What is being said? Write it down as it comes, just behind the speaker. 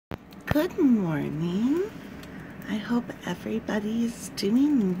Good morning. I hope everybody's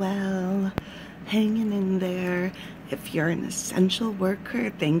doing well, hanging in there. If you're an essential worker,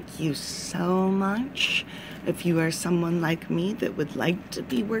 thank you so much. If you are someone like me that would like to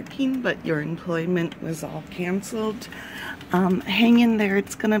be working, but your employment was all canceled, hang in there.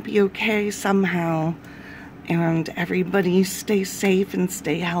 It's gonna be okay somehow. And everybody stay safe and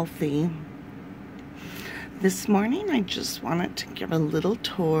stay healthy. This morning I just wanted to give a little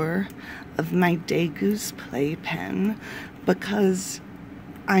tour of my Degu's playpen because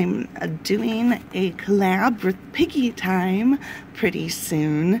I'm doing a collab with Piggy Time pretty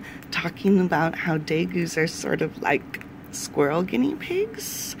soon, talking about how Degus are sort of like squirrel guinea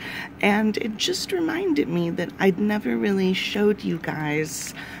pigs, and it just reminded me that I'd never really showed you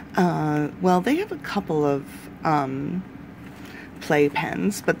guys, well, they have a couple of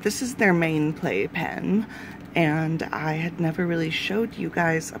playpens, but this is their main playpen, and I had never really showed you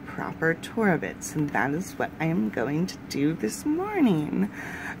guys a proper tour of it, so that is what I am going to do this morning.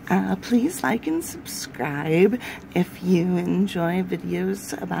 Please like and subscribe if you enjoy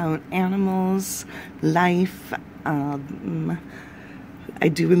videos about animals, life. I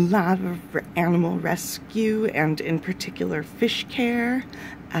do a lot of animal rescue and in particular fish care,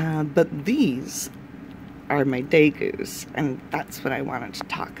 but these are my Degus, and that's what I wanted to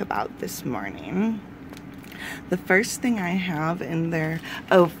talk about this morning. The first thing I have in there,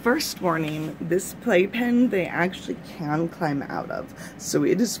 first warning, this playpen they actually can climb out of, so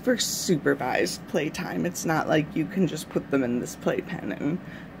it is for supervised playtime. It's not like you can just put them in this playpen and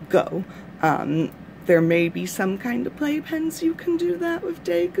go. There may be some kind of playpens you can do that with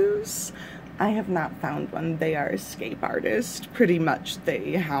Degus. I have not found one. They are escape artists. Pretty much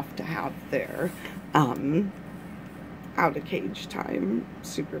they have to have their out of cage time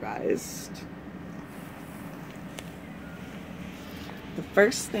supervised. The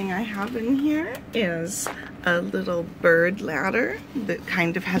first thing I have in here is a little bird ladder that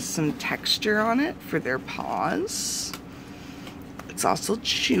kind of has some texture on it for their paws. It's also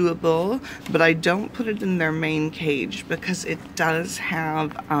chewable, but I don't put it in their main cage because it does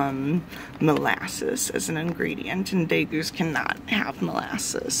have molasses as an ingredient, and Degus cannot have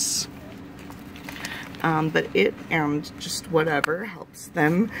molasses. But it and just whatever helps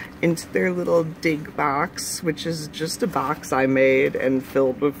them into their little dig box, which is just a box I made and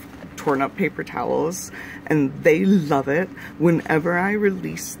filled with torn up paper towels, and they love it. Whenever I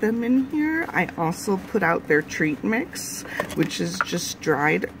release them in here, I also put out their treat mix, which is just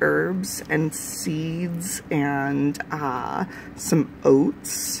dried herbs and seeds and some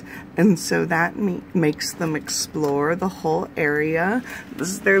oats, and so that makes them explore the whole area. This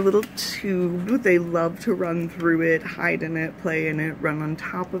is their little tube. They love to run through it, hide in it, play in it, run on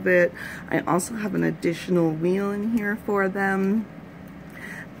top of it. I also have an additional wheel in here for them,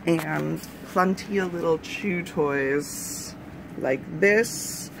 and plenty of little chew toys like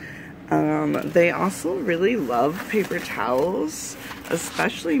this. They also really love paper towels,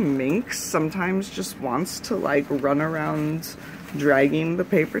 especially Minx sometimes just wants to like run around dragging the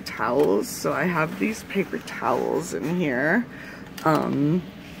paper towels, so I have these paper towels in here.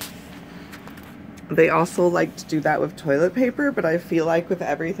 They also like to do that with toilet paper, but I feel like with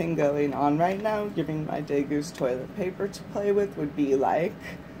everything going on right now, giving my Degus toilet paper to play with would be like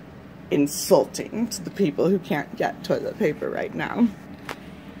insulting to the people who can't get toilet paper right now.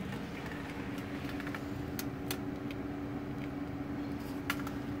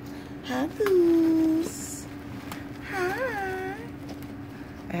 Hi, Goose. Hi.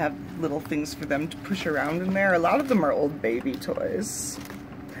 I have little things for them to push around in there. A lot of them are old baby toys,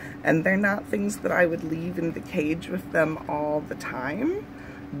 and they're not things that I would leave in the cage with them all the time,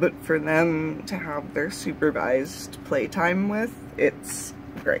 but for them to have their supervised playtime with, it's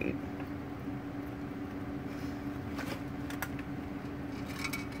great.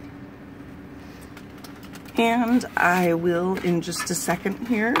 And I will, in just a second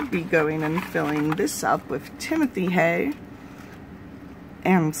here, be going and filling this up with Timothy hay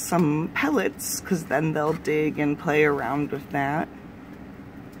and some pellets, because then they'll dig and play around with that.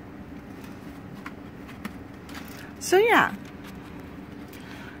 So yeah,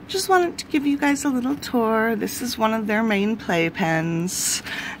 just wanted to give you guys a little tour. This is one of their main playpens,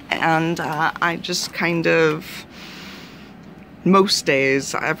 and I just kind of, most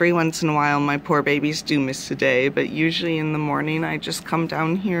days, every once in a while, my poor babies do miss a day, but usually in the morning I just come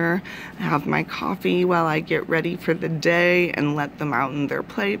down here, have my coffee while I get ready for the day, and let them out in their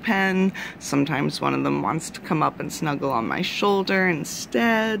playpen. Sometimes one of them wants to come up and snuggle on my shoulder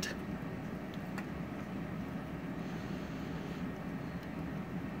instead.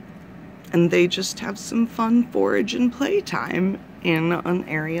 And they just have some fun forage and playtime. in an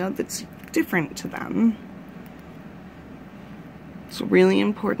area that's different to them. It's really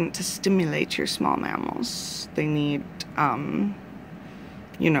important to stimulate your small mammals. They need,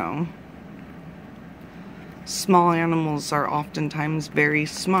 you know, small animals are oftentimes very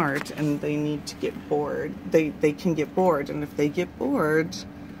smart and they need to get bored. They can get bored, and if they get bored,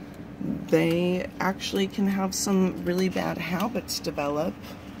 they actually can have some really bad habits develop,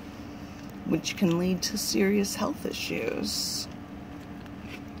 which can lead to serious health issues.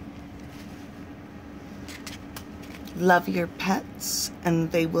 Love your pets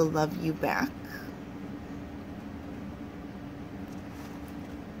and they will love you back.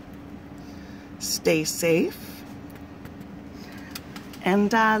 Stay safe.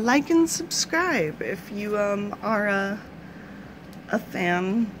 And like and subscribe if you are a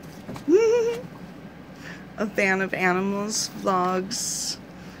fan a fan of animals, vlogs,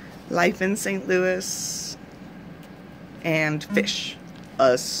 life in St. Louis, and fish,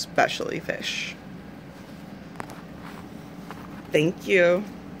 especially fish. Thank you.